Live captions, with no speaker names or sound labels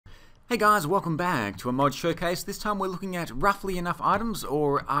Hey guys, welcome back to a mod showcase. This time we're looking at roughly enough items,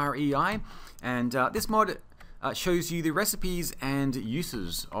 or REI, and this mod shows you the recipes and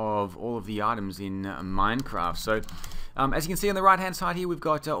uses of all of the items in Minecraft. So as you can see on the right hand side here, we've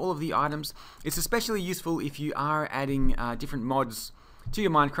got all of the items. It's especially useful if you are adding different mods to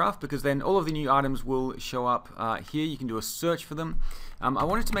your Minecraft, because then all of the new items will show up here. You can do a search for them. I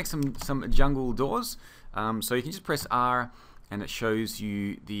wanted to make some jungle doors, so you can just press R and it shows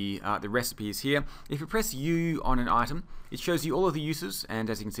you the recipes here. If you press U on an item, it shows you all of the uses, and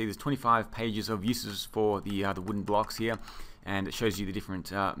as you can see, there's 25 pages of uses for the wooden blocks here, and it shows you the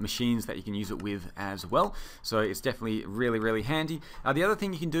different machines that you can use it with as well. So it's definitely really handy. The other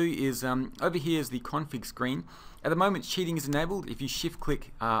thing you can do is over here is the config screen. At the moment, cheating is enabled. If you shift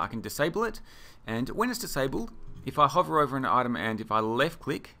click, I can disable it, and when it's disabled, if I hover over an item and if I left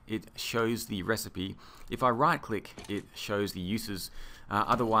click, it shows the recipe. If I right click, it shows the uses.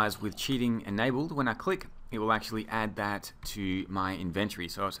 Otherwise, with cheating enabled, when I click, it will actually add that to my inventory.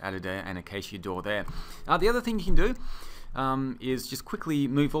 So it's added an acacia door there. The other thing you can do is just quickly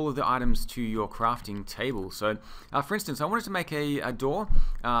move all of the items to your crafting table. So for instance, I wanted to make a door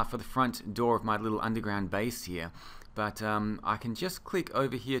for the front door of my little underground base here. But I can just click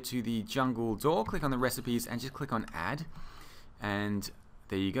over here to the jungle door, click on the recipes, and just click on add, and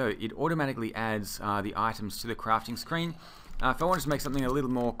there you go. It automatically adds the items to the crafting screen. If I wanted to make something a little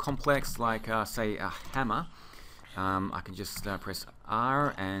more complex, like say a hammer, I can just press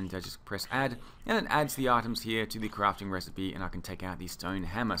R and just press add, and it adds the items here to the crafting recipe, and I can take out the stone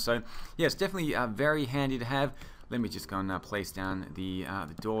hammer. So yeah, it's definitely very handy to have. Let me just go and place down the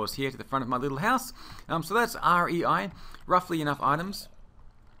doors here to the front of my little house. So that's REI, roughly enough items.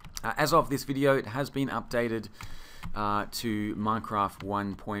 As of this video, it has been updated to Minecraft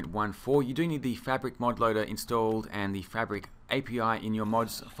 1.14. You do need the Fabric mod loader installed and the Fabric API in your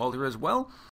mods folder as well.